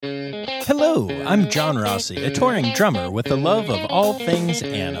Hello, I'm John Rossi, a touring drummer with a love of all things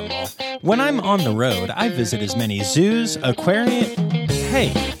animal. When I'm on the road, I visit as many zoos, aquariums...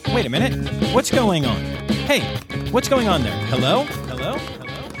 Hey, wait a minute. What's going on? Hey, what's going on there? Hello? Hello?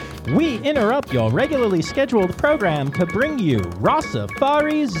 Hello? We interrupt your regularly scheduled program to bring you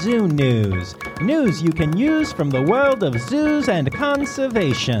Rossafari Zoo News. News you can use from the world of zoos and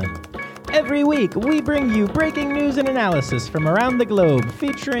conservation. Every week, we bring you breaking news and analysis from around the globe,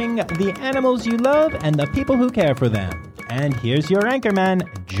 featuring the animals you love and the people who care for them. And here's your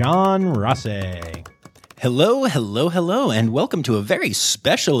anchorman, John Rossi. Hello, hello, hello, and welcome to a very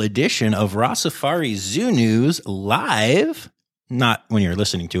special edition of Rossafari Zoo News live. Not when you're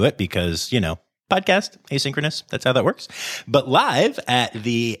listening to it, because, podcast, asynchronous, that's how that works. But live at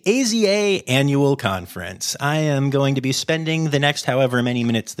the AZA Annual Conference. I am going to be spending the next however many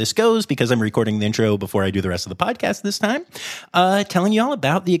minutes this goes, because I'm recording the intro before I do the rest of the podcast this time, telling you all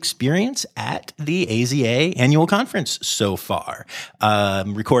about the experience at the AZA Annual Conference so far.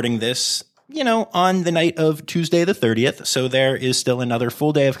 I'm recording this on the night of Tuesday the 30th. So there is still another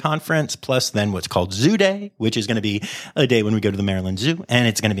full day of conference, plus then what's called Zoo Day, which is going to be a day when we go to the Maryland Zoo, and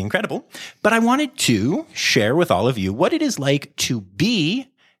it's going to be incredible. But I wanted to share with all of you what it is like to be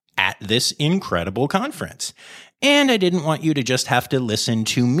at this incredible conference. And I didn't want you to just have to listen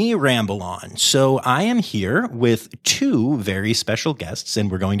to me ramble on. So I am here with two very special guests, and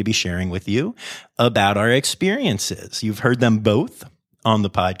we're going to be sharing with you about our experiences. You've heard them both on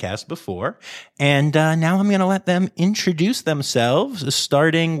the podcast before. And now I'm going to let them introduce themselves,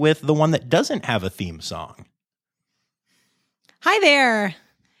 starting with the one that doesn't have a theme song. Hi there.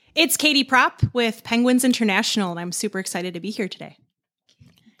 It's Katie Prop with Penguins International, and I'm super excited to be here today.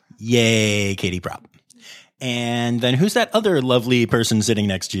 Yay, Katie Prop. And then who's that other lovely person sitting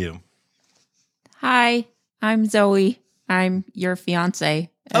next to you? Hi, I'm Zoe. I'm your fiance.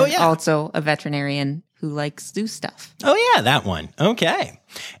 And also a veterinarian who likes zoo stuff. Oh, yeah, that one. Okay.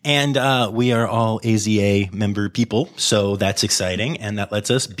 And we are all AZA member people, so that's exciting, and that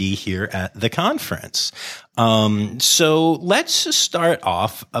lets us be here at the conference. So let's start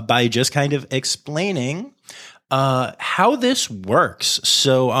off by just kind of explaining how this works.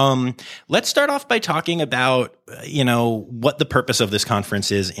 So let's start off by talking about, what the purpose of this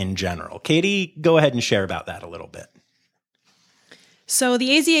conference is in general. Katie, go ahead and share about that a little bit. So the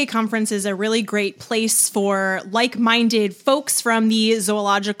AZA conference is a really great place for like-minded folks from the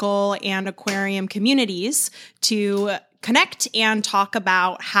zoological and aquarium communities to connect and talk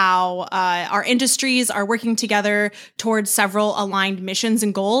about how our industries are working together towards several aligned missions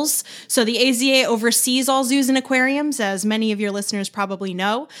and goals. So the AZA oversees all zoos and aquariums, as many of your listeners probably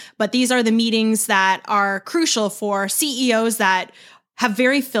know, but these are the meetings that are crucial for CEOs that have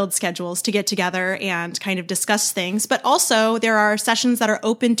very filled schedules to get together and kind of discuss things. But also there are sessions that are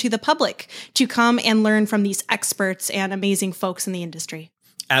open to the public to come and learn from these experts and amazing folks in the industry.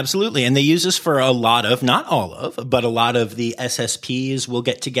 Absolutely. And they use this for a lot of, not all of, but a lot of the SSPs will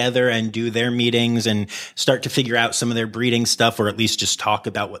get together and do their meetings and start to figure out some of their breeding stuff, or at least just talk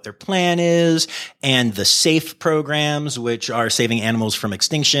about what their plan is. And the SAFE programs, which are Saving Animals from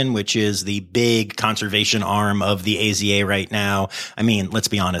Extinction, which is the big conservation arm of the AZA right now. I mean, let's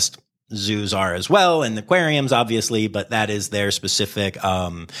be honest. Zoos are as well, and aquariums, obviously, but that is their specific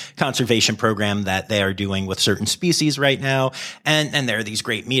conservation program that they are doing with certain species right now. And there are these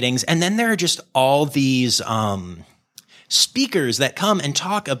great meetings. And then there are just all these speakers that come and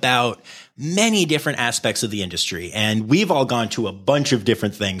talk about many different aspects of the industry. And we've all gone to a bunch of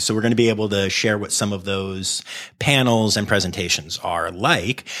different things. So we're going to be able to share what some of those panels and presentations are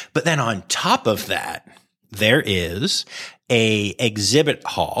like. But then on top of that, there is a exhibit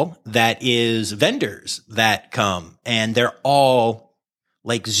hall that is vendors that come, and they're all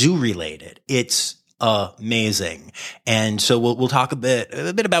like zoo related. It's amazing. And so we'll talk a bit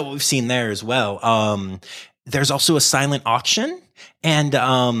about what we've seen there as well. There's also a silent auction, and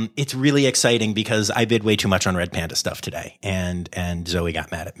it's really exciting because I bid way too much on Red Panda stuff today, and Zoe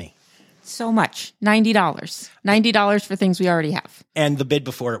got mad at me. So much. $90. $90 for things we already have. And the bid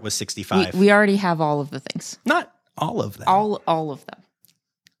before it was $65. We already have all of the things. Not all of them. All of them.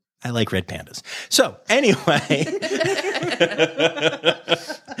 I like red pandas. So anyway,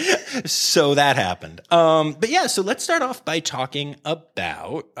 so that happened. But yeah, so let's start off by talking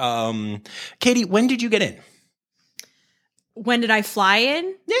about, Katie, when did you get in? When did I fly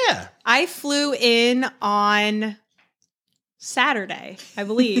in? Yeah. I flew in on Saturday, I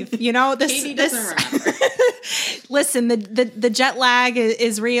believe. Katie doesn't remember. Listen, the jet lag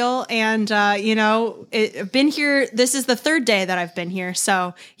is real, and I've been here. This is the third day that I've been here,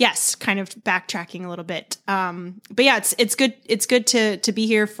 so yes, kind of backtracking a little bit. But yeah, it's good. It's good to be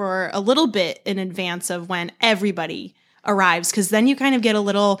here for a little bit in advance of when everybody arrives, because then you kind of get a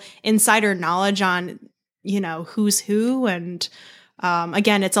little insider knowledge on who's who and.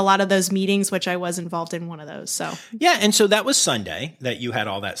 Again, it's a lot of those meetings, which I was involved in one of those. So yeah, and so that was Sunday that you had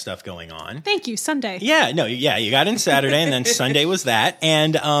all that stuff going on. Thank you, Sunday. Yeah, you got in Saturday, and then Sunday was that.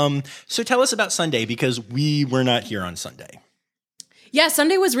 And so tell us about Sunday, because we were not here on Sunday. Yeah,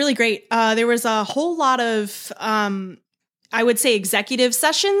 Sunday was really great. There was a whole lot of I would say executive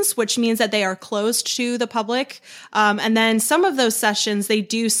sessions, which means that they are closed to the public. And then some of those sessions, they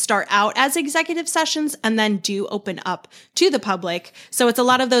do start out as executive sessions and then do open up to the public. So it's a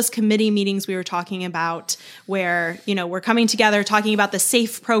lot of those committee meetings we were talking about where, we're coming together, talking about the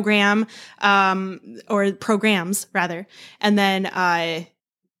SAFE program, or programs rather, and then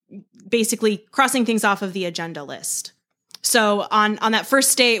basically crossing things off of the agenda list. So on that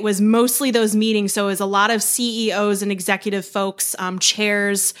first day, it was mostly those meetings. So it was a lot of CEOs and executive folks,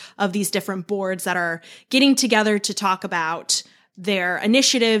 chairs of these different boards that are getting together to talk about their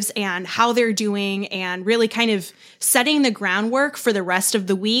initiatives and how they're doing, and really kind of setting the groundwork for the rest of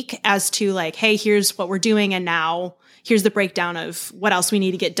the week as to like, hey, here's what we're doing. And now here's the breakdown of what else we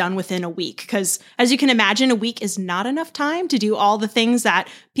need to get done within a week. Because as you can imagine, a week is not enough time to do all the things that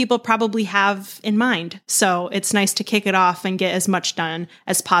people probably have in mind. So it's nice to kick it off and get as much done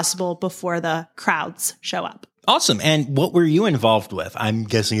as possible before the crowds show up. Awesome. And what were you involved with? I'm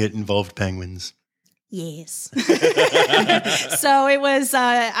guessing it involved penguins. Yes. So it was,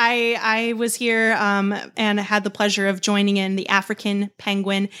 I was here and had the pleasure of joining in the African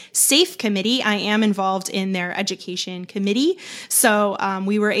Penguin Safe Committee. I am involved in their education committee. So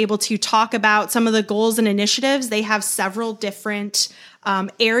we were able to talk about some of the goals and initiatives. They have several different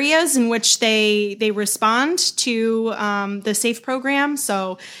areas in which they respond to the SAFE program.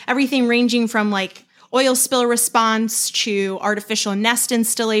 So everything ranging from like oil spill response to artificial nest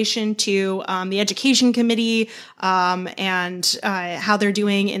installation to the education committee and how they're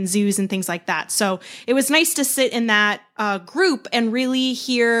doing in zoos and things like that. So it was nice to sit in that group and really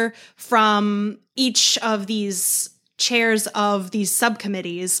hear from each of these chairs of these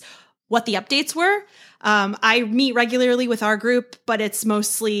subcommittees what the updates were. I meet regularly with our group, but it's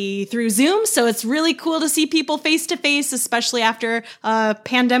mostly through Zoom. So it's really cool to see people face to face, especially after a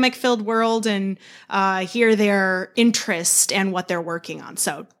pandemic filled world, and hear their interest and what they're working on.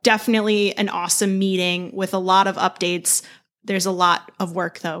 So definitely an awesome meeting with a lot of updates. There's a lot of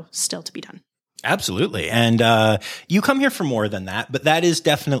work, though, still to be done. Absolutely. And you come here for more than that, but that is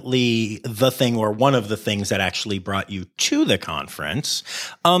definitely the thing, or one of the things that actually brought you to the conference.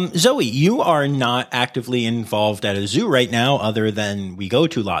 Zoe, you are not actively involved at a zoo right now, other than we go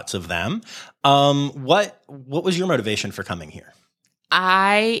to lots of them. What was your motivation for coming here?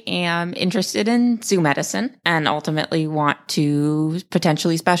 I am interested in zoo medicine and ultimately want to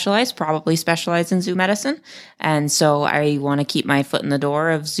potentially probably specialize in zoo medicine. And so I want to keep my foot in the door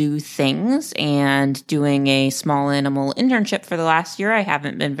of zoo things, and doing a small animal internship for the last year. I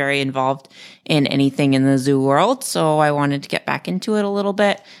haven't been very involved in anything in the zoo world, so I wanted to get back into it a little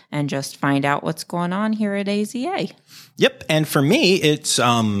bit and just find out what's going on here at AZA. Yep. And for me, it's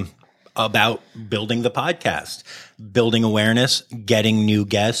about building the podcast, building awareness, getting new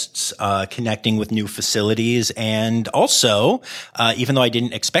guests, connecting with new facilities. And also, even though I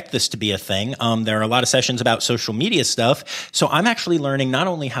didn't expect this to be a thing, there are a lot of sessions about social media stuff. So I'm actually learning not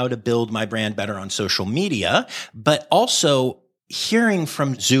only how to build my brand better on social media, but also hearing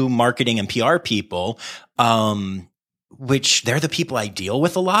from zoo marketing and PR people, which they're the people I deal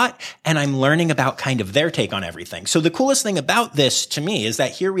with a lot, and I'm learning about kind of their take on everything. So the coolest thing about this to me is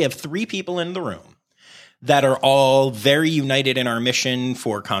that here we have 3 people in the room that are all very united in our mission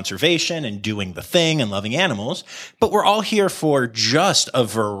for conservation and doing the thing and loving animals, but we're all here for just a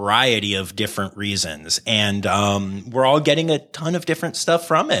variety of different reasons. And we're all getting a ton of different stuff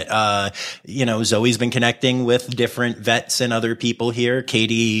from it. Zoe's been connecting with different vets and other people here.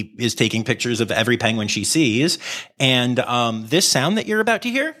 Katie is taking pictures of every penguin she sees. And this sound that you're about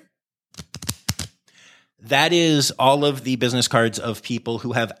to hear, that is all of the business cards of people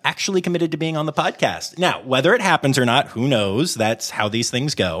who have actually committed to being on the podcast. Now, whether it happens or not, who knows? That's how these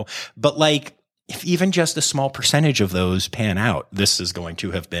things go. But if even just a small percentage of those pan out, this is going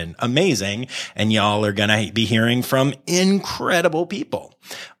to have been amazing. And y'all are going to be hearing from incredible people.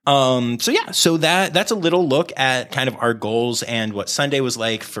 So that's a little look at kind of our goals and what Sunday was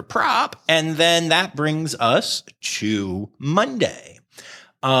like for prop. And then that brings us to Monday.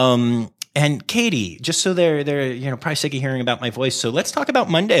 And Katie, just so they're probably sick of hearing about my voice. So let's talk about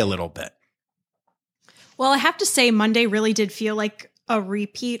Monday a little bit. Well, I have to say Monday really did feel like a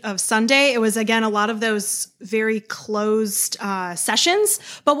repeat of Sunday. It was, again, a lot of those very closed sessions.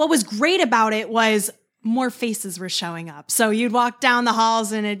 But what was great about it was more faces were showing up. So you'd walk down the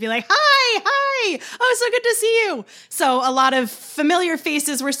halls and it'd be like, hi, oh, so good to see you. So a lot of familiar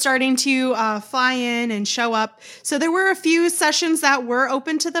faces were starting to fly in and show up. So there were a few sessions that were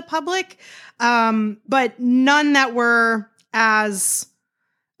open to the public, but none that were as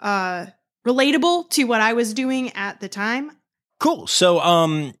relatable to what I was doing at the time. Cool. So,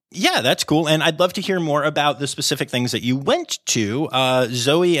 yeah, that's cool. And I'd love to hear more about the specific things that you went to.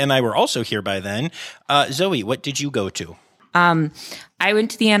 Zoe and I were also here by then. Zoe, what did you go to? I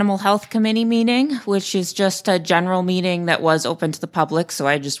went to the Animal Health Committee meeting, which is just a general meeting that was open to the public. So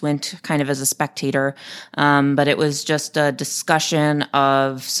I just went kind of as a spectator. But it was just a discussion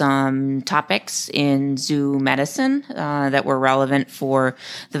of some topics in zoo medicine that were relevant for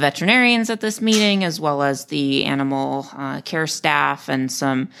the veterinarians at this meeting, as well as the animal care staff, and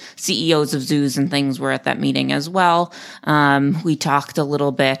some CEOs of zoos and things were at that meeting as well. We talked a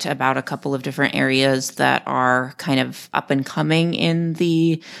little bit about a couple of different areas that are kind of up and coming in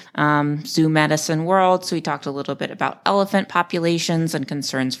the zoo medicine world. So we talked a little bit about elephant populations and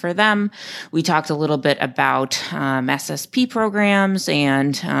concerns for them. We talked a little bit about SSP programs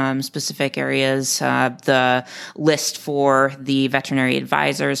and specific areas, the list for the veterinary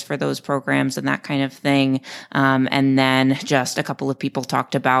advisors for those programs and that kind of thing. And then just a couple of people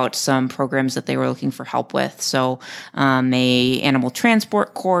talked about some programs that they were looking for help with. So a animal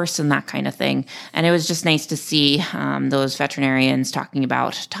transport course and that kind of thing. And it was just nice to see those veterinarians talking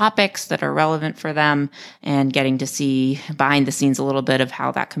about topics that are relevant for them and getting to see behind the scenes a little bit of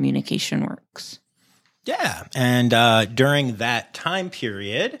how that communication works. Yeah. And during that time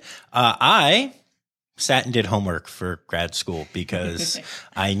period, I sat and did homework for grad school because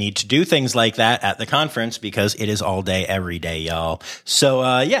I need to do things like that at the conference because it is all day, every day, y'all.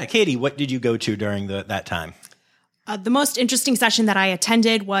 So, yeah, Katie, what did you go to during that time? The most interesting session that I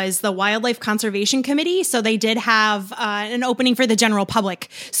attended was the Wildlife Conservation Committee. So they did have an opening for the general public.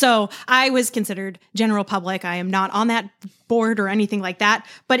 So I was considered general public. I am not on that board or anything like that.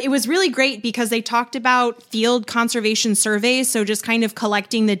 But it was really great because they talked about field conservation surveys. So just kind of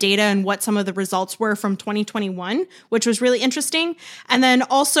collecting the data and what some of the results were from 2021, which was really interesting. And then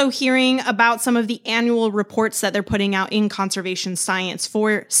also hearing about some of the annual reports that they're putting out in conservation science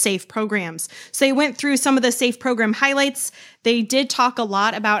for SAFE programs. So they went through some of the SAFE program highlights. They did talk a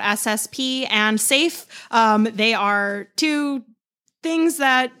lot about SSP and SAFE. They are two things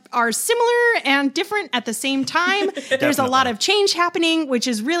that are similar and different at the same time. There's a lot of change happening, which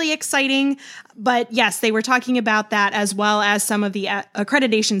is really exciting. But yes, they were talking about that as well as some of the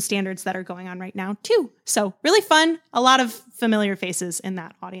accreditation standards that are going on right now too. So really fun. A lot of familiar faces in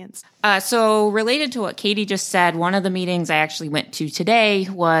that audience. So related to what Katie just said, one of the meetings I actually went to today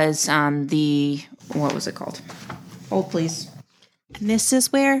was what was it called? Hold, please. And this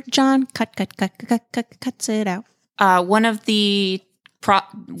is where John cuts it out. One of the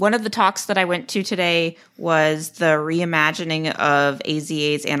talks that I went to today was the reimagining of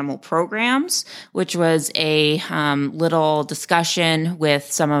AZA's animal programs, which was a little discussion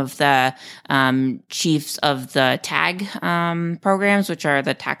with some of the chiefs of the TAG programs, which are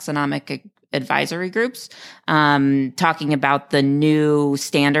the taxonomic advisory groups, talking about the new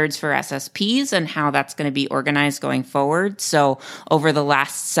standards for SSPs and how that's going to be organized going forward. So over the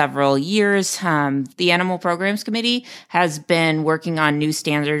last several years, the Animal Programs Committee has been working on new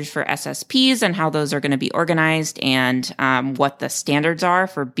standards for SSPs and how those are going to be organized and what the standards are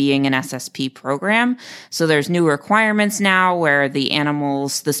for being an SSP program. So there's new requirements now where the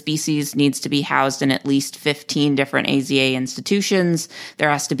species needs to be housed in at least 15 different AZA institutions. There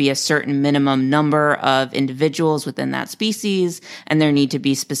has to be a certain minimum number of individuals within that species, and there need to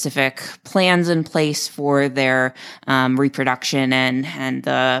be specific plans in place for their reproduction and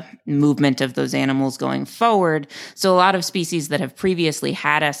the movement of those animals going forward. So a lot of species that have previously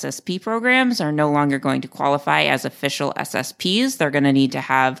had SSP programs are no longer going to qualify as official SSPs. They're going to need to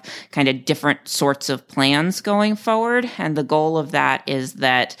have kind of different sorts of plans going forward. And the goal of that is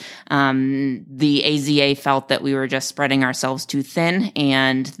that the AZA felt that we were just spreading ourselves too thin,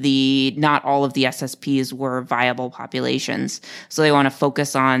 and not not all of the SSPs were viable populations. So they want to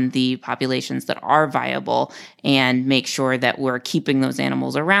focus on the populations that are viable and make sure that we're keeping those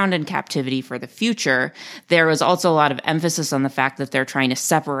animals around in captivity for the future. There was also a lot of emphasis on the fact that they're trying to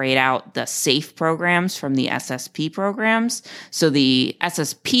separate out the SAFE programs from the SSP programs. So the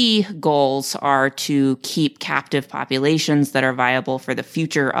SSP goals are to keep captive populations that are viable for the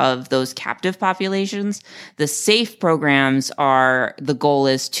future of those captive populations. The SAFE programs the goal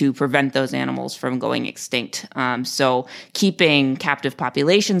is to prevent those animals from going extinct. So keeping captive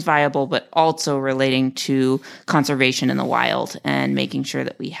populations viable, but also relating to conservation in the wild and making sure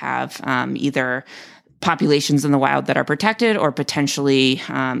that we have either populations in the wild that are protected or potentially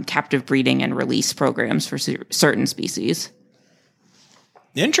captive breeding and release programs for certain species.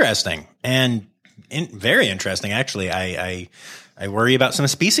 Interesting. And very interesting, actually. I worry about some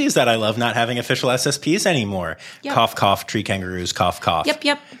species that I love not having official SSPs anymore. Yep. Cough, cough, tree kangaroos, cough, cough.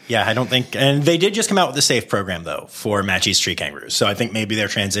 Yep. Yeah, I don't think, and they did just come out with the SAFE program though for Matschie's tree kangaroos. So I think maybe they're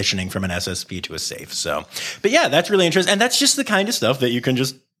transitioning from an SSP to a SAFE. So, but yeah, that's really interesting. And that's just the kind of stuff that you can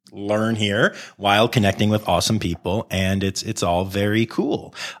just learn here while connecting with awesome people. And it's all very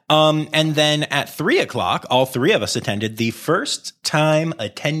cool. And then at 3:00, all three of us attended the first time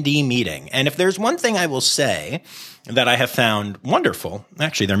attendee meeting. And if there's one thing I will say that I have found wonderful,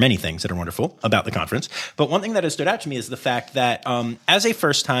 actually, there are many things that are wonderful about the conference, but one thing that has stood out to me is the fact that as a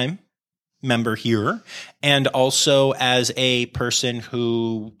first time member here, and also as a person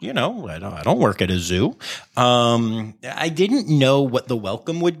who, I don't work at a zoo. I didn't know what the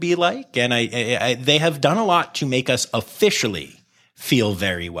welcome would be like, and they have done a lot to make us officially feel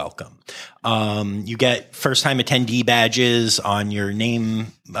very welcome. You get first time attendee badges on your name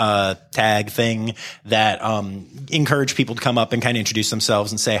tag thing that encourage people to come up and kind of introduce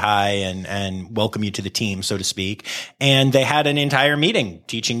themselves and say hi and welcome you to the team, so to speak. And they had an entire meeting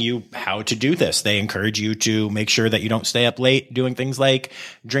teaching you how to do this. They encourage you to make sure that you don't stay up late doing things like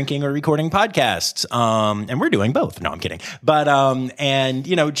drinking or recording podcasts. And we're doing both. No, I'm kidding. But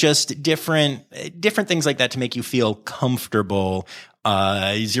just different things like that to make you feel comfortable.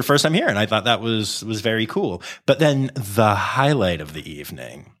 It's your first time here, and I thought that was very cool. But then the highlight of the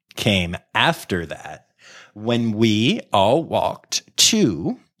evening came after that, when we all walked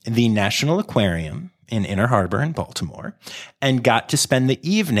to the National Aquarium in Inner Harbor in Baltimore and got to spend the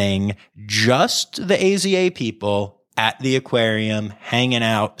evening, just the AZA people at the aquarium, hanging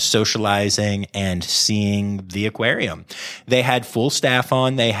out, socializing, and seeing the aquarium. They had full staff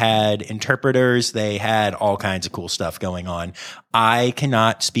on. They had interpreters. They had all kinds of cool stuff going on. I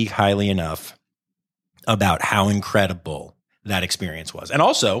cannot speak highly enough about how incredible that experience was. And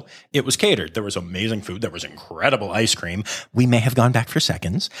also, it was catered. There was amazing food. There was incredible ice cream. We may have gone back for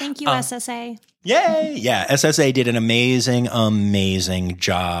seconds. Thank you, SSA. Yay! Yeah, SSA did an amazing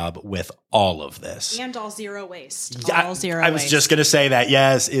job with all of this. And all zero waste. I was just going to say that.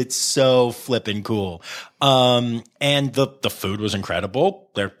 Yes, it's so flippin' cool. And the food was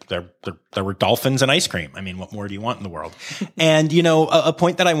incredible. There were dolphins and ice cream. I mean, what more do you want in the world? And, a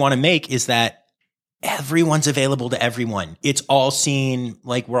point that I want to make is that everyone's available to everyone. It's all seen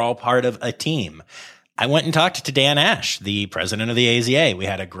like we're all part of a team. I went and talked to Dan Ash, the president of the AZA. We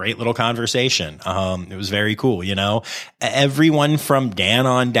had a great little conversation. It was very cool. Everyone from Dan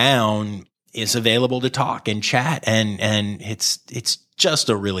on down is available to talk and chat, and it's just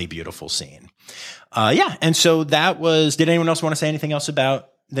a really beautiful scene. And so that was. Did anyone else want to say anything else about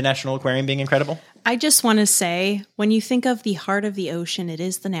the National Aquarium being incredible? I just want to say, when you think of the heart of the ocean, it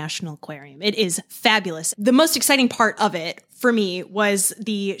is the National Aquarium. It is fabulous. The most exciting part of it for me was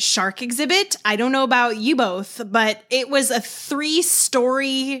the shark exhibit. I don't know about you both, but it was a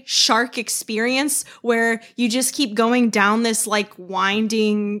 3-story shark experience where you just keep going down this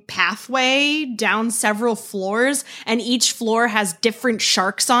winding pathway down several floors, and each floor has different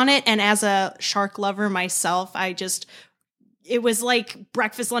sharks on it. And as a shark lover myself, it was like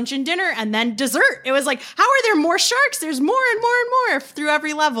breakfast, lunch, and dinner, and then dessert. It was like, how are there more sharks? There's more and more and more through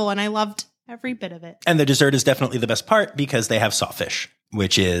every level, and I loved every bit of it. And the dessert is definitely the best part because they have sawfish,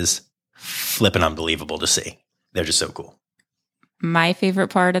 which is flippin' unbelievable to see. They're just so cool. My favorite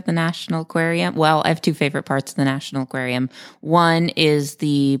part of the National Aquarium, well, I have 2 favorite parts of the National Aquarium. One is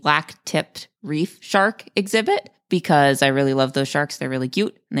the black-tipped reef shark exhibit, because I really love those sharks. They're really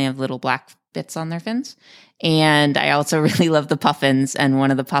cute, and they have little black bits on their fins. And I also really love the puffins, and one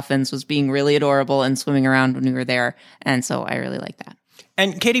of the puffins was being really adorable and swimming around when we were there. And so I really like that.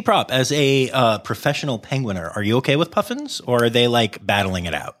 And Katie Prop, as a professional penguiner, are you okay with puffins, or are they battling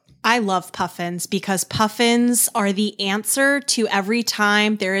it out? I love puffins because puffins are the answer to every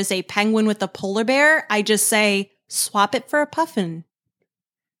time there is a penguin with a polar bear. I just say, swap it for a puffin.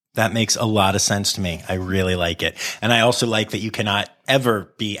 That makes a lot of sense to me. I really like it. And I also like that you cannot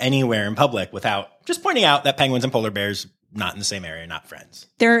ever be anywhere in public without just pointing out that penguins and polar bears not in the same area, not friends.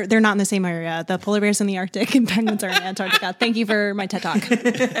 They're not in the same area. The polar bears in the Arctic and penguins are in Antarctica. Thank you for my TED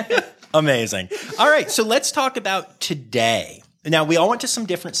Talk. Amazing. All right, so let's talk about today. Now, we all went to some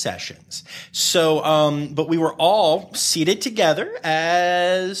different sessions. So, but we were all seated together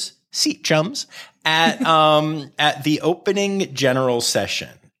as seat chums at the opening general session.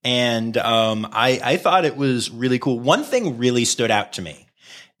 And I thought it was really cool. One thing really stood out to me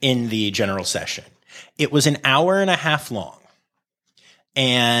in the general session. It was an hour and a half long,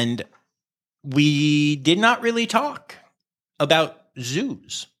 and we did not really talk about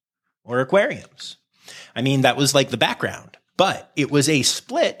zoos or aquariums. I mean, that was like the background, but it was a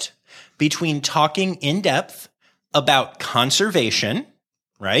split between talking in depth about conservation,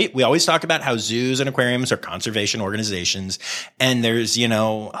 right? We always talk about how zoos and aquariums are conservation organizations. And there's, a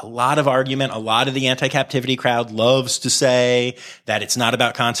lot of argument. A lot of the anti-captivity crowd loves to say that it's not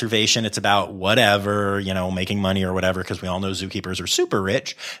about conservation. It's about whatever, making money or whatever, because we all know zookeepers are super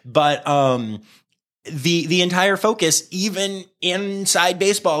rich. But, the entire focus, even inside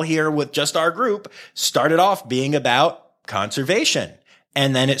baseball here with just our group, started off being about conservation.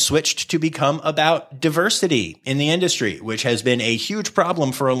 And then it switched to become about diversity in the industry, which has been a huge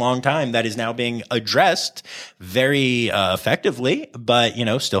problem for a long time that is now being addressed very effectively, but,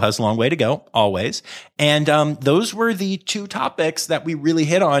 still has a long way to go, always. And those were the two topics that we really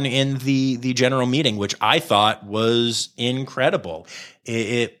hit on in the general meeting, which I thought was incredible.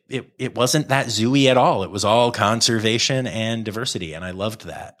 It wasn't that zooey at all. It was all conservation and diversity, and I loved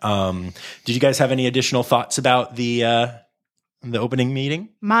that. Did you guys have any additional thoughts about the opening meeting?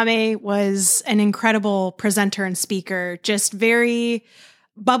 Mame was an incredible presenter and speaker, just very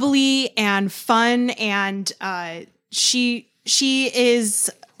bubbly and fun. And she is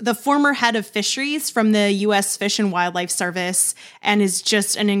the former head of fisheries from the U.S. Fish and Wildlife Service and is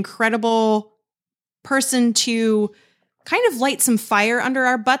just an incredible person to kind of light some fire under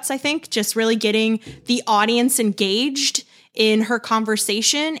our butts, I think, just really getting the audience engaged in her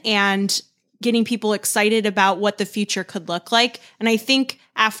conversation and getting people excited about what the future could look like. And I think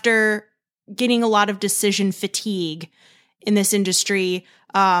after getting a lot of decision fatigue in this industry,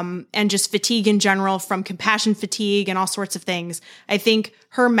 and just fatigue in general from compassion fatigue and all sorts of things, I think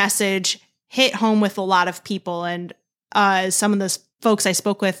her message hit home with a lot of people. And some of the folks I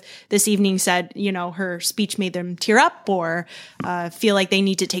spoke with this evening said, her speech made them tear up or feel like they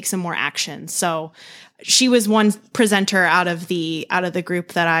need to take some more action. So she was one presenter out of the group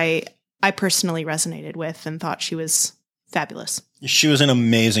that I personally resonated with and thought she was fabulous. She was an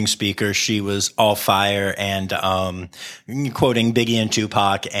amazing speaker. She was all fire and quoting Biggie and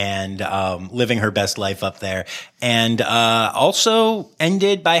Tupac and living her best life up there. And also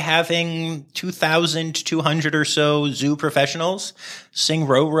ended by having 2,200 or so zoo professionals sing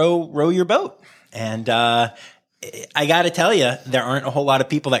Row, Row, Row Your Boat. And I got to tell you, there aren't a whole lot of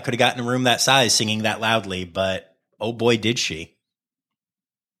people that could have gotten a room that size singing that loudly, but oh boy, did she.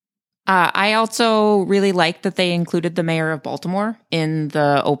 I also really liked that they included the mayor of Baltimore in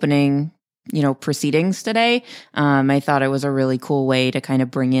the opening, proceedings today. I thought it was a really cool way to kind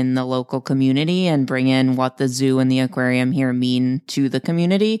of bring in the local community and bring in what the zoo and the aquarium here mean to the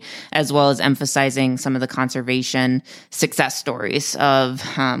community, as well as emphasizing some of the conservation success stories of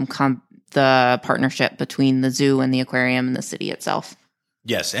the partnership between the zoo and the aquarium and the city itself.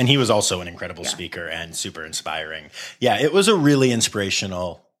 Yes, and he was also an incredible speaker and super inspiring. Yeah, it was a really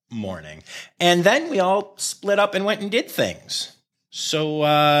inspirational morning. And then we all split up and went and did things. So,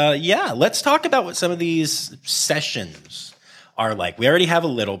 let's talk about what some of these sessions are like. We already have a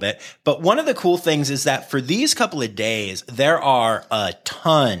little bit, but one of the cool things is that for these couple of days, there are a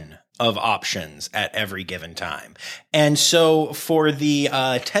ton of options at every given time. And so for the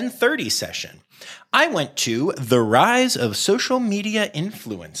 10:30 session, I went to The Rise of Social Media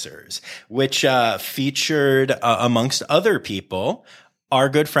Influencers, which featured, amongst other people, our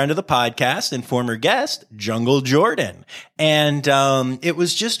good friend of the podcast and former guest, Jungle Jordan. And it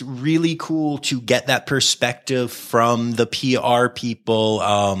was just really cool to get that perspective from the PR people.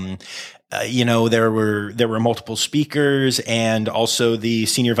 There were multiple speakers and also the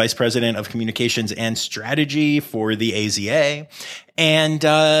senior vice president of communications and strategy for the AZA. And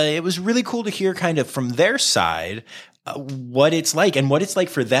it was really cool to hear kind of from their side what it's like and what it's like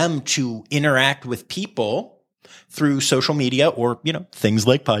for them to interact with people through social media or, things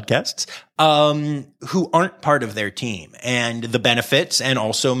like podcasts, who aren't part of their team, and the benefits and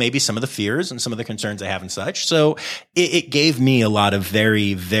also maybe some of the fears and some of the concerns they have and such. So it gave me a lot of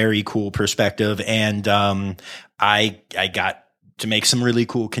very, very cool perspective. And I got to make some really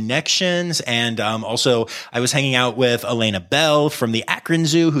cool connections. And also, I was hanging out with Elena Bell from the Akron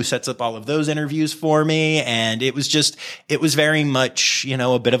Zoo, who sets up all of those interviews for me. And it was very much,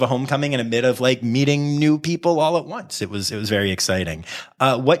 a bit of a homecoming and a bit of like meeting new people all at once. It was very exciting.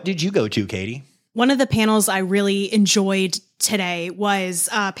 What did you go to, Katie? One of the panels I really enjoyed today was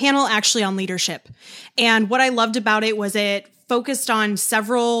a panel actually on leadership. And what I loved about it was it focused on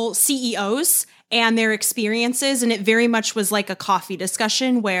several CEOs and their experiences. And it very much was like a coffee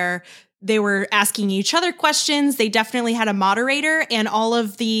discussion where they were asking each other questions. They definitely had a moderator, and all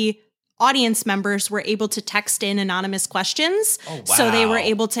of the audience members were able to text in anonymous questions. Oh, wow. So they were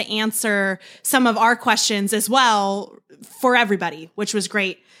able to answer some of our questions as well for everybody, which was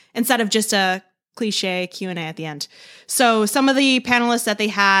great, instead of just a cliche Q&A at the end. So some of the panelists that they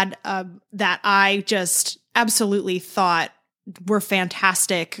had that I just absolutely thought were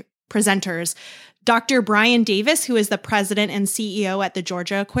fantastic presenters. Dr. Brian Davis, who is the president and CEO at the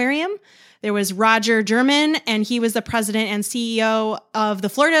Georgia Aquarium. There was Roger German, and he was the president and CEO of the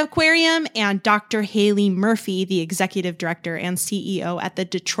Florida Aquarium, and Dr. Haley Murphy, the executive director and CEO at the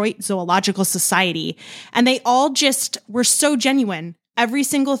Detroit Zoological Society. And they all just were so genuine. Every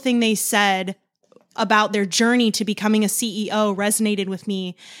single thing they said about their journey to becoming a CEO resonated with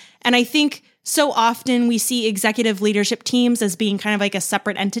me. And I think so often we see executive leadership teams as being kind of like a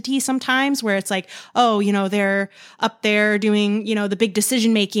separate entity sometimes, where it's like, oh, they're up there doing, the big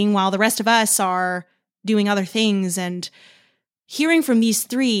decision making while the rest of us are doing other things. And hearing from these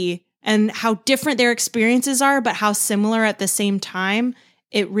three and how different their experiences are, but how similar at the same time,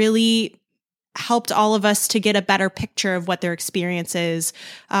 it really helped all of us to get a better picture of what their experience is.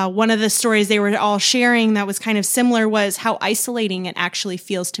 One of the stories they were all sharing that was kind of similar was how isolating it actually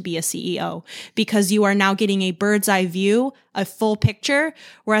feels to be a CEO, because you are now getting a bird's eye view, a full picture.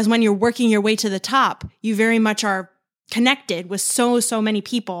 Whereas when you're working your way to the top, you very much are connected with so many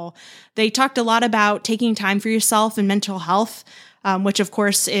people. They talked a lot about taking time for yourself and mental health, which of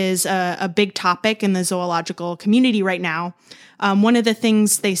course is a big topic in the zoological community right now. One of the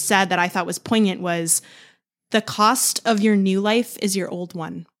things they said that I thought was poignant was the cost of your new life is your old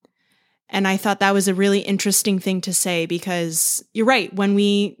one. And I thought that was a really interesting thing to say, because you're right. When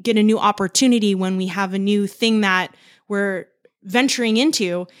we get a new opportunity, when we have a new thing that we're venturing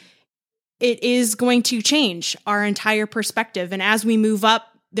into, it is going to change our entire perspective. And as we move up,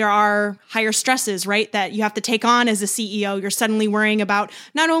 there are higher stresses, right, that you have to take on as a CEO. You're suddenly worrying about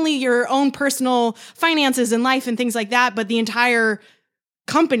not only your own personal finances and life and things like that, but the entire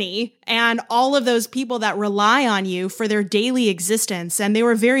company and all of those people that rely on you for their daily existence. And they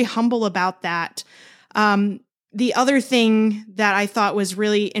were very humble about that. The other thing that I thought was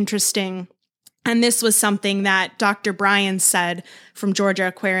really interesting, and this was something that Dr. Brian said from Georgia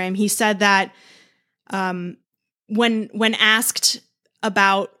Aquarium, he said that when asked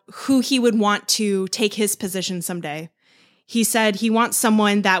about who he would want to take his position someday, he said he wants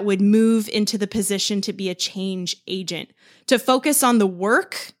someone that would move into the position to be a change agent, to focus on the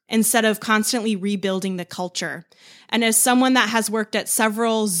work instead of constantly rebuilding the culture. And as someone that has worked at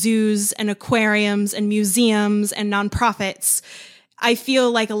several zoos and aquariums and museums and nonprofits, I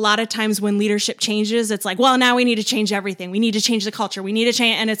feel like a lot of times when leadership changes, it's like, well, now we need to change everything. We need to change the culture. We need to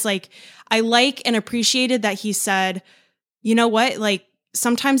change. And it's like, I like and appreciated that he said, you know what, like,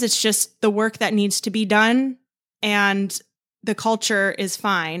 sometimes it's just the work that needs to be done and the culture is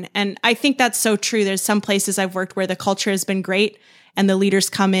fine. And I think that's so true. There's some places I've worked where the culture has been great and the leaders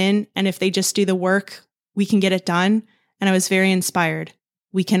come in, and if they just do the work, we can get it done. And I was very inspired.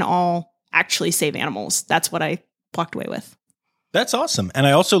 We can all actually save animals. That's what I walked away with. That's awesome. And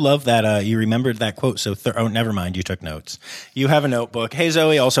I also love that you remembered that quote. So, never mind, you took notes. You have a notebook. Hey,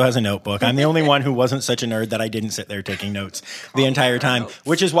 Zoe also has a notebook. I'm the only one who wasn't such a nerd that I didn't sit there taking notes the entire time,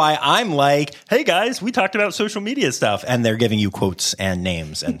 which is why I'm like, hey, guys, we talked about social media stuff. And they're giving you quotes and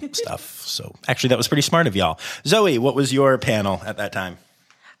names and stuff. So, actually, that was pretty smart of y'all. Zoe, what was your panel at that time?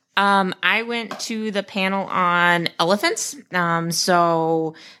 I went to the panel on elephants.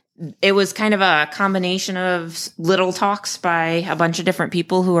 So it was kind of a combination of little talks by a bunch of different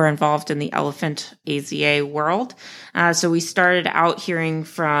people who are involved in the elephant AZA world. So we started out hearing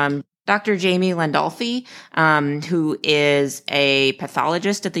from Dr. Jamie Landolfi, who is a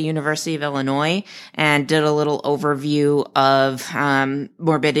pathologist at the University of Illinois, and did a little overview of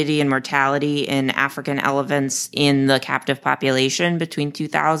morbidity and mortality in African elephants in the captive population between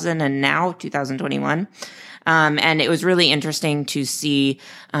 2000 and now 2021. And it was really interesting to see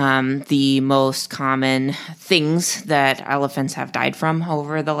the most common things that elephants have died from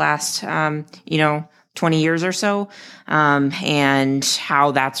over the last, 20 years or so, and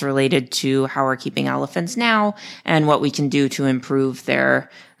how that's related to how we're keeping elephants now and what we can do to improve their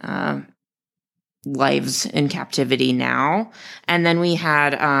lives in captivity now. And then we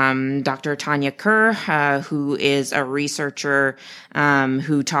had Dr. Tanya Kerr, who is a researcher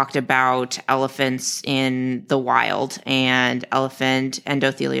who talked about elephants in the wild and elephant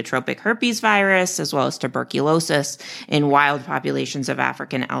endotheliotropic herpes virus, as well as tuberculosis in wild populations of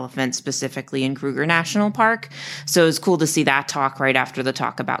African elephants, specifically in Kruger National Park. So it's cool to see that talk right after the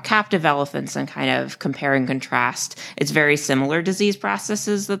talk about captive elephants and kind of compare and contrast. It's very similar disease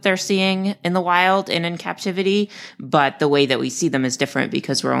processes that they're seeing in the wild and in captivity, but the way that we see them is different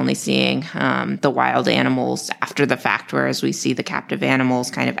because we're only seeing the wild animals after the fact, whereas we see the captive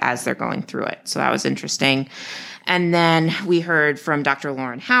animals kind of as they're going through it. So that was interesting. And then we heard from Dr.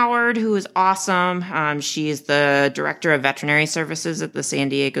 Lauren Howard, who is awesome. She is the director of veterinary services at the San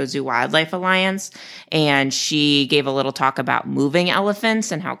Diego Zoo Wildlife Alliance. And she gave a little talk about moving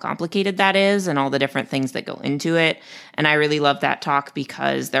elephants and how complicated that is and all the different things that go into it. And I really loved that talk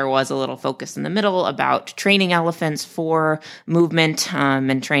because there was a little focus in the middle about training elephants for movement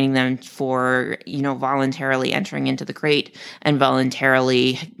and training them for, voluntarily entering into the crate and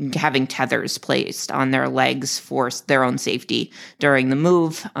voluntarily having tethers placed on their legs for their own safety during the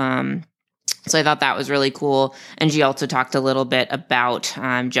move. So I thought that was really cool. And she also talked a little bit about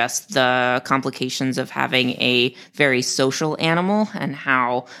just the complications of having a very social animal and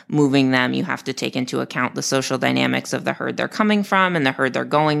how moving them, you have to take into account the social dynamics of the herd they're coming from and the herd they're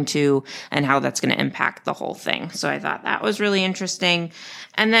going to and how that's going to impact the whole thing. So I thought that was really interesting.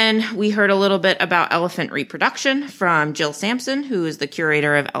 And then we heard a little bit about elephant reproduction from Jill Sampson, who is the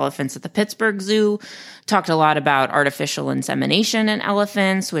curator of elephants at the Pittsburgh Zoo. Talked a lot about artificial insemination in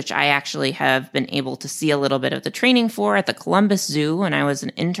elephants, which I actually have been able to see a little bit of the training for at the Columbus Zoo when I was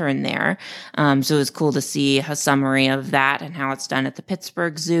an intern there. So it was cool to see a summary of that and how it's done at the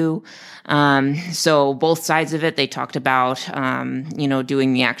Pittsburgh Zoo. So both sides of it, they talked about,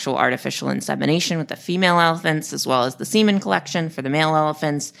 doing the actual artificial insemination with the female elephants as well as the semen collection for the male elephants.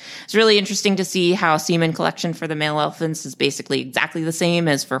 It's really interesting to see how semen collection for the male elephants is basically exactly the same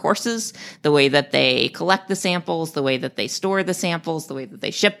as for horses, the way that they collect the samples, the way that they store the samples, the way that they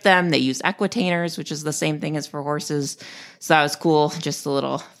ship them. They use equitainers, which is the same thing as for horses. So that was cool. Just a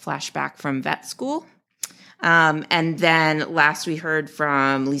little flashback from vet school. And then last we heard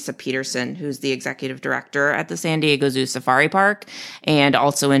from Lisa Peterson, who's the executive director at the San Diego Zoo Safari Park and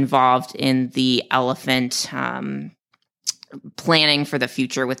also involved in the elephant planning for the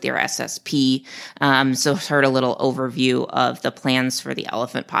future with their SSP. So heard a little overview of the plans for the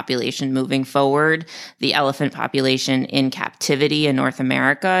elephant population moving forward. The elephant population in captivity in North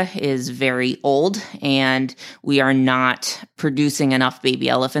America is very old, and we are not producing enough baby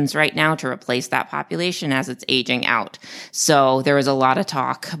elephants right now to replace that population as it's aging out. So there was a lot of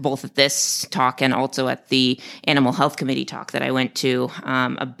talk, both at this talk and also at the Animal Health Committee talk that I went to,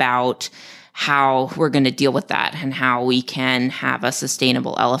 about how we're going to deal with that and how we can have a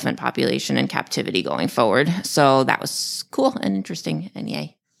sustainable elephant population in captivity going forward. So that was cool and interesting, and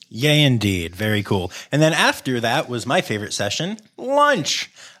yay. Yay, indeed. Very cool. And then after that was my favorite session, lunch.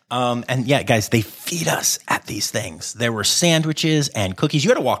 And yeah, guys, they feed us at these things. There were sandwiches and cookies. You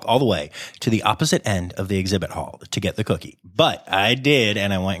had to walk all the way to the opposite end of the exhibit hall to get the cookie. But I did,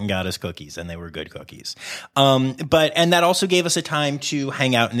 and I went and got us cookies, and they were good cookies. And that also gave us a time to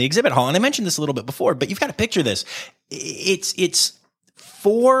hang out in the exhibit hall. And I mentioned this a little bit before, but you've got to picture this. It's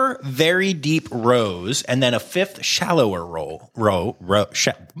 4 very deep rows, and then a 5th shallower row,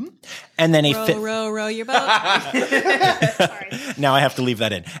 and then a fifth. Row your boat. Sorry. Now I have to leave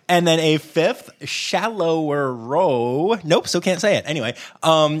that in. And then a 5th shallower row. Nope, so can't say it. Anyway,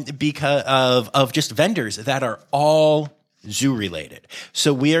 because of just vendors that are all zoo related.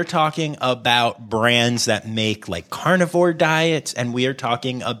 So we are talking about brands that make like carnivore diets, and we are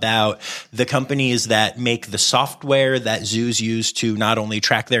talking about the companies that make the software that zoos use to not only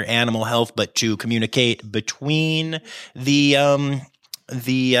track their animal health, but to communicate between the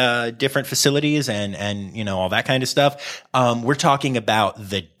different facilities and all that kind of stuff. We're talking about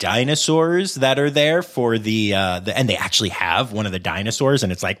the dinosaurs that are there for the and they actually have one of the dinosaurs,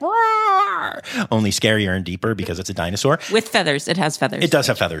 and it's like, roar, only scarier and deeper because it's a dinosaur. With feathers. It has feathers. It does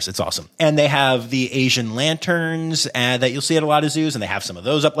have feathers. It's awesome. And they have the Asian lanterns that you'll see at a lot of zoos, and they have some of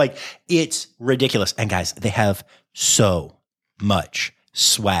those up. Like, it's ridiculous. And guys, they have so much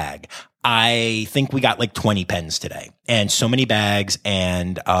swag. I think we got like 20 pens today and so many bags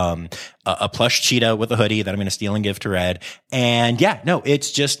and a plush cheetah with a hoodie that I'm going to steal and give to Red. And yeah, no,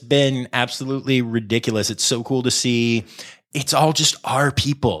 it's just been absolutely ridiculous. It's so cool to see it's all just our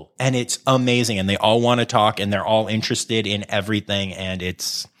people, and it's amazing. And they all want to talk, and they're all interested in everything. And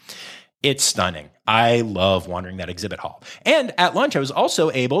it's stunning. I love wandering that exhibit hall. And at lunch, I was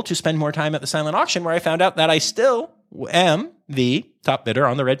also able to spend more time at the silent auction, where I found out that I still am the top bidder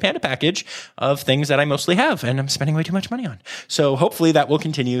on the Red Panda package of things that I mostly have, and I'm spending way too much money on. So hopefully that will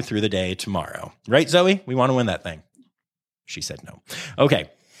continue through the day tomorrow. Right, Zoe? We want to win that thing. She said no. Okay.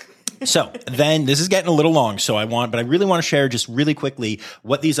 So then this is getting a little long, but I really want to share just really quickly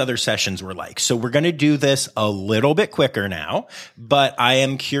what these other sessions were like. So we're going to do this a little bit quicker now, but I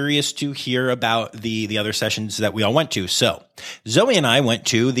am curious to hear about the other sessions that we all went to. So Zoe and I went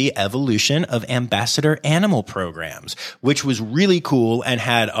to the Evolution of Ambassador Animal Programs, which was really cool and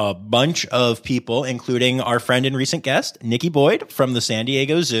had a bunch of people, including our friend and recent guest, Nikki Boyd from the San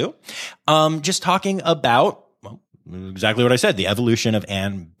Diego Zoo, just talking about exactly what I said, the evolution of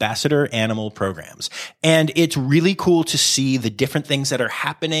ambassador animal programs. And it's really cool to see the different things that are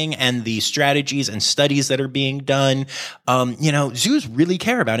happening and the strategies and studies that are being done. Zoos really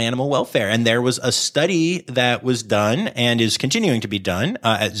care about animal welfare. And there was a study that was done and is continuing to be done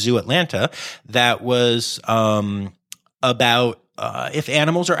at Zoo Atlanta that was about if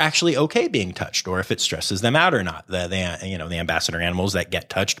animals are actually okay being touched, or if it stresses them out or not, the ambassador animals that get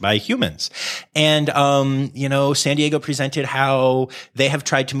touched by humans. And, San Diego presented how they have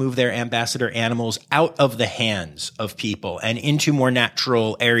tried to move their ambassador animals out of the hands of people and into more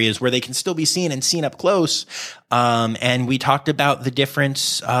natural areas where they can still be seen and seen up close. And we talked about the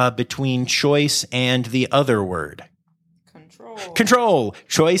difference between choice and the other word. Control,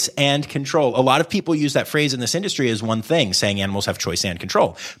 choice and control. A lot of people use that phrase in this industry as one thing, saying animals have choice and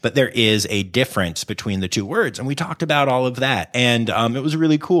control, but there is a difference between the two words. And we talked about all of that, and it was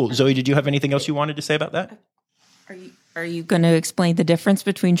really cool. Zoe, did you have anything else you wanted to say about that? Are you going to explain the difference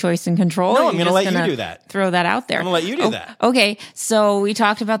between choice and control? No, I'm going to let you do that. Throw that out there. I'm going to let you do that. Okay. So we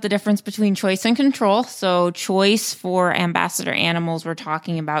talked about the difference between choice and control. So choice for ambassador animals, we're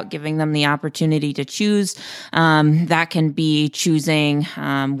talking about giving them the opportunity to choose. That can be choosing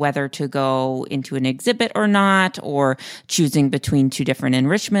whether to go into an exhibit or not, or choosing between two different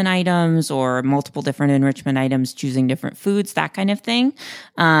enrichment items or multiple different enrichment items, choosing different foods, that kind of thing.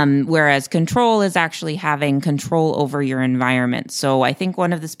 Whereas control is actually having control over your environment. So I think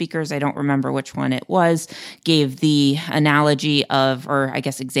one of the speakers, I don't remember which one it was, gave the analogy of, or I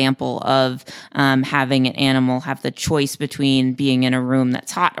guess example of having an animal have the choice between being in a room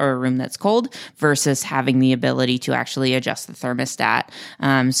that's hot or a room that's cold versus having the ability to actually adjust the thermostat.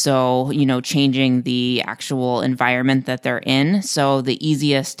 Changing the actual environment that they're in. So the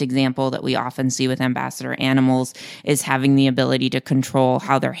easiest example that we often see with ambassador animals is having the ability to control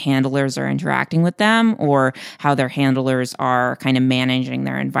how their handlers are interacting with them, or how their handlers are kind of managing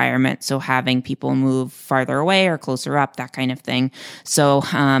their environment. So having people move farther away or closer up, that kind of thing. So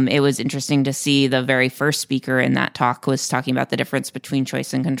it was interesting to see the very first speaker in that talk was talking about the difference between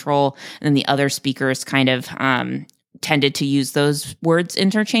choice and control. And then the other speakers kind of tended to use those words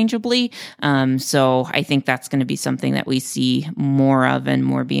interchangeably. So I think that's going to be something that we see more of and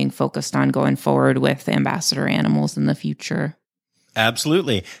more being focused on going forward with ambassador animals in the future.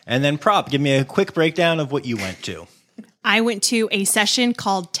 Absolutely. And then Prop, give me a quick breakdown of what you went to. I went to a session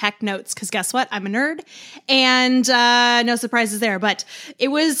called Tech Notes because guess what? I'm a nerd, and no surprises there. But it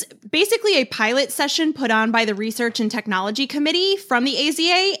was basically a pilot session put on by the Research and Technology Committee from the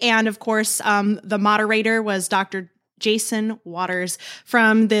AZA. And of course, the moderator was Dr. Jason Waters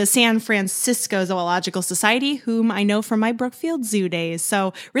from the San Francisco Zoological Society, whom I know from my Brookfield Zoo days.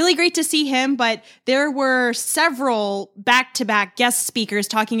 So really great to see him. But there were several back-to-back guest speakers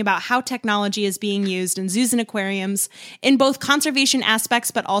talking about how technology is being used in zoos and aquariums in both conservation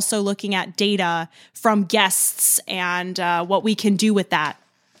aspects, but also looking at data from guests and what we can do with that.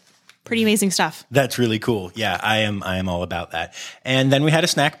 Pretty amazing stuff. That's really cool. Yeah, I am all about that. And then we had a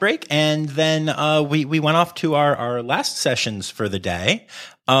snack break, and then we went off to our last sessions for the day.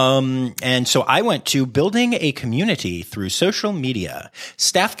 And so I went to Building a Community Through Social Media,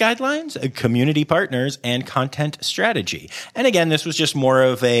 Staff Guidelines, Community Partners, and Content Strategy. And again, this was just more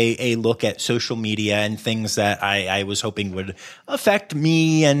of a look at social media and things that I was hoping would affect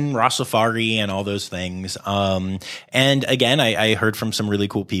me and Rossafari and all those things. And again, I heard from some really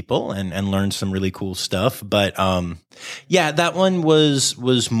cool people and learned some really cool stuff. But yeah, that one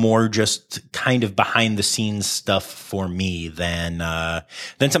was more just kind of behind the scenes stuff for me than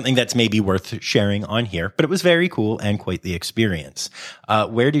something that's maybe worth sharing on here. But it was very cool and quite the experience.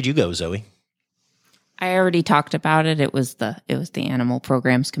 Where did you go, Zoe? I already talked about it. It was the Animal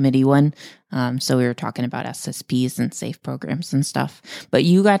Programs Committee one. So we were talking about SSPs and safe programs and stuff. But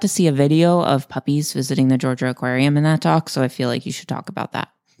you got to see a video of puppies visiting the Georgia Aquarium in that talk. So I feel like you should talk about that.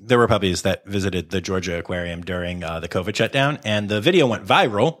 There were puppies that visited the Georgia Aquarium during the COVID shutdown, and the video went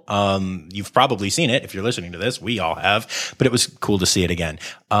viral. You've probably seen it if you're listening to this. We all have, but it was cool to see it again.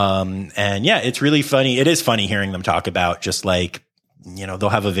 And yeah, it's really funny. It is funny hearing them talk about just like, you know, they'll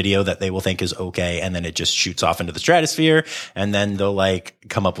have a video that they will think is okay, and then it just shoots off into the stratosphere, and then they'll like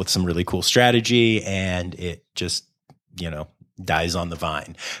come up with some really cool strategy, and it just, you know, dies on the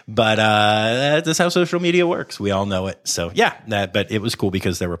vine. But that's how social media works. We all know it. So yeah, but it was cool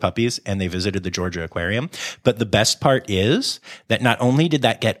because there were puppies and they visited the Georgia Aquarium. But the best part is that not only did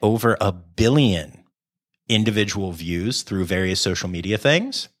that get over 1 billion individual views through various social media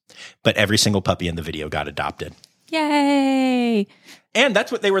things, but every single puppy in the video got adopted. Yay! And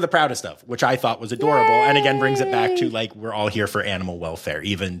that's what they were the proudest of, which I thought was adorable. Yay! And again, brings it back to like, we're all here for animal welfare,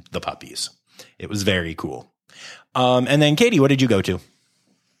 even the puppies. It was very cool. And then Katie, what did you go to?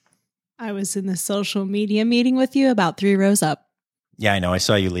 I was in the social media meeting with you about 3 rows up. Yeah, I know. I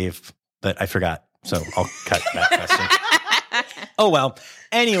saw you leave, but I forgot. So I'll cut that question. Oh, well.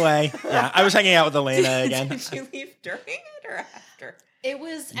 Anyway, yeah, I was hanging out with Elena again. Did you leave during it or after? It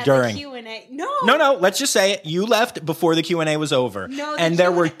was at During. the Q&A. No. Let's just say it. You left before the Q&A was over. No, and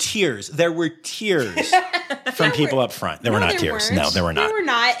there were tears. There were tears from people up front. There were not tears. Weren't. No, there were not. There were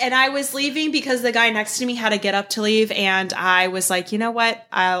not. And I was leaving because the guy next to me had to get up to leave. And I was like, you know what?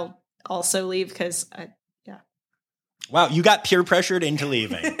 I'll also leave because, yeah. Wow, you got peer pressured into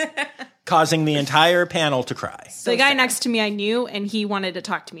leaving, causing the entire panel to cry. So the guy next to me I knew, and he wanted to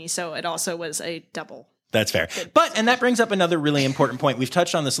talk to me. So it also was a double. That's fair. And that brings up another really important point. We've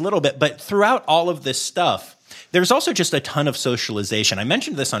touched on this a little bit, but throughout all of this stuff, there's also just a ton of socialization. I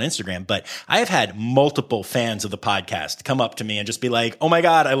mentioned this on Instagram, but I have had multiple fans of the podcast come up to me and just be like, oh my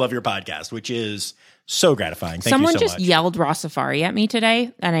God, I love your podcast, which is so gratifying. Thank Someone you so just much. yelled Rossafari at me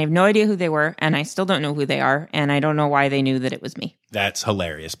today, and I have no idea who they were, and I still don't know who they are, and I don't know why they knew that it was me. That's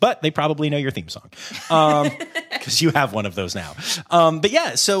hilarious. But they probably know your theme song because you have one of those now. But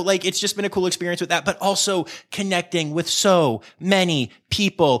yeah, so like it's just been a cool experience with that, but also connecting with so many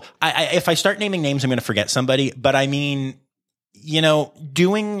people. If I start naming names, I'm going to forget somebody. But I mean, you know,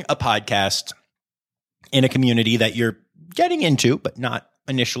 doing a podcast in a community that you're getting into, but not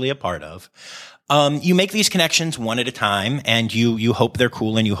initially a part of. You make these connections one at a time, and you hope they're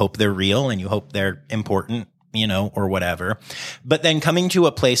cool, and you hope they're real, and you hope they're important, you know, or whatever. But then coming to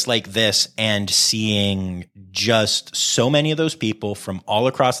a place like this and seeing just so many of those people from all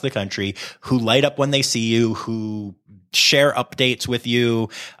across the country who light up when they see you, who share updates with you,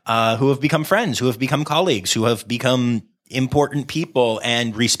 who have become friends, who have become colleagues, who have become important people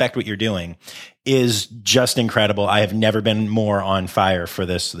and respect what you're doing is just incredible. I have never been more on fire for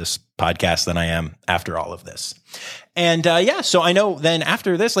this podcast than I am after all of this. And yeah, so I know then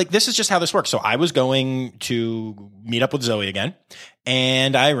after this, like this is just how this works. So I was going to meet up with Zoe again,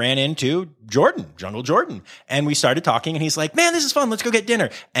 and I ran into Jungle Jordan, and we started talking, and he's like, man, this is fun. Let's go get dinner.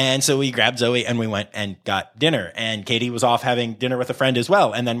 And so we grabbed Zoe and we went and got dinner, and Katie was off having dinner with a friend as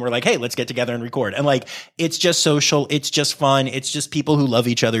well. And then we're like, hey, let's get together and record. And like, it's just social. It's just fun. It's just people who love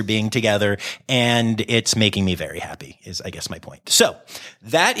each other being together. And it's making me very happy is I guess my point. So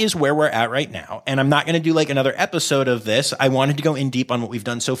that is where we're at right now. And I'm not going to do like another episode of this. I wanted to go in deep on what we've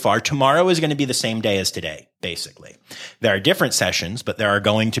done so far. Tomorrow is going to be the same day as today, basically. There are different sessions, but there are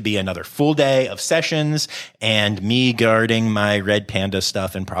going to be another full day of sessions and me guarding my red panda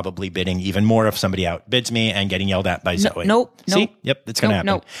stuff and probably bidding even more if somebody outbids me and getting yelled at by Zoe. Nope. See? Yep. It's going to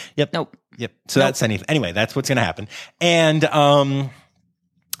happen. Nope. Yep. So that's anything. Anyway, that's what's going to happen.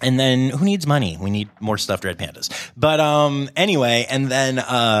 And then who needs money? We need more stuffed red pandas. But anyway, and then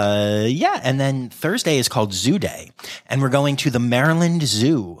and then Thursday is called Zoo Day, and we're going to the Maryland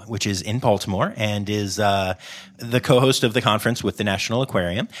Zoo, which is in Baltimore, and is the co-host of the conference with the National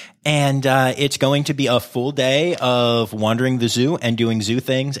Aquarium. And it's going to be a full day of wandering the zoo and doing zoo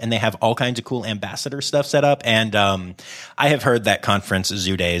things, and they have all kinds of cool ambassador stuff set up. And I have heard that conference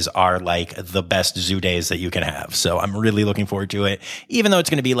zoo days are like the best zoo days that you can have. So I'm really looking forward to it, even though it's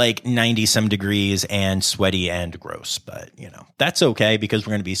going to be like 90 some degrees and sweaty and gross. But, you know, that's okay because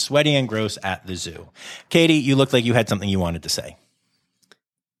we're going to be sweaty and gross at the zoo. Katie, you looked like you had something you wanted to say.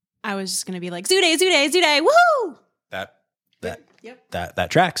 I was just going to be like, zoo day, woohoo!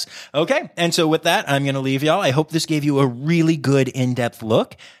 That tracks. Okay. And so with that, I'm going to leave y'all. I hope this gave you a really good in-depth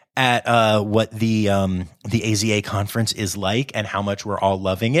look at what the AZA conference is like and how much we're all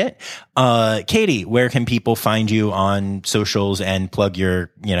loving it. Katie, where can people find you on socials and plug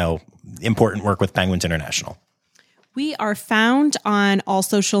your, important work with Penguins International? We are found on all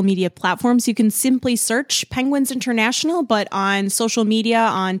social media platforms. You can simply search Penguins International, but on social media,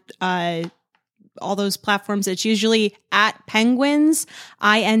 on all those platforms, it's usually at Penguins,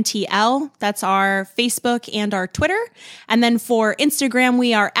 INTL. That's our Facebook and our Twitter. And then for Instagram,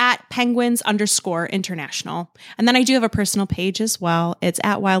 we are at Penguins_International. And then I do have a personal page as well. It's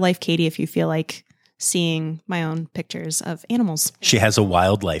at Wildlife Katie if you feel like seeing my own pictures of animals. She has a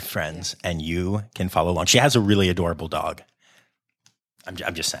wildlife friends, and you can follow along. She has a really adorable dog. I'm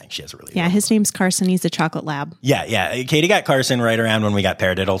just saying, she has a really adorable his dog. name's Carson. He's a chocolate lab. Yeah. Katie got Carson right around when we got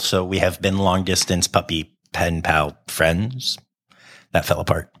Paradiddle, so we have been long distance puppy pen pal friends. That fell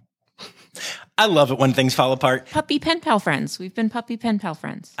apart. I love it when things fall apart. Puppy pen pal friends. We've been puppy pen pal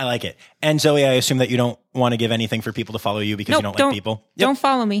friends. I like it. And Zoe, I assume that you don't want to give anything for people to follow you because you don't like people. Yep. Don't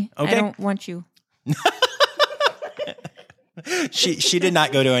follow me. Okay. I don't want you. She did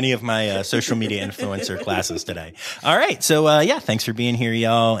not go to any of my social media influencer classes today. All right. So, thanks for being here,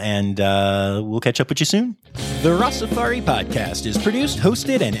 y'all. And we'll catch up with you soon. The Rossafari podcast is produced,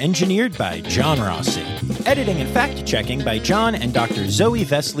 hosted, and engineered by John Rossi. Editing and fact-checking by John and Dr. Zoe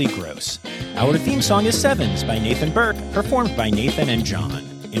Vesley-Gross. Our theme song is Sevens by Nathan Burke, performed by Nathan and John.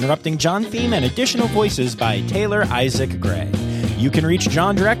 Interrupting John theme and additional voices by Taylor Isaac Gray. You can reach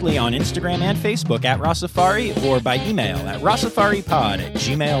John directly on Instagram and Facebook at Rossafari or by email at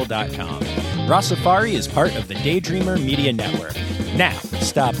rossafaripod@gmail.com. Rossafari is part of the Daydreamer Media Network. Now,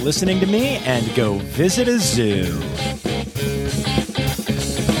 stop listening to me and go visit a zoo.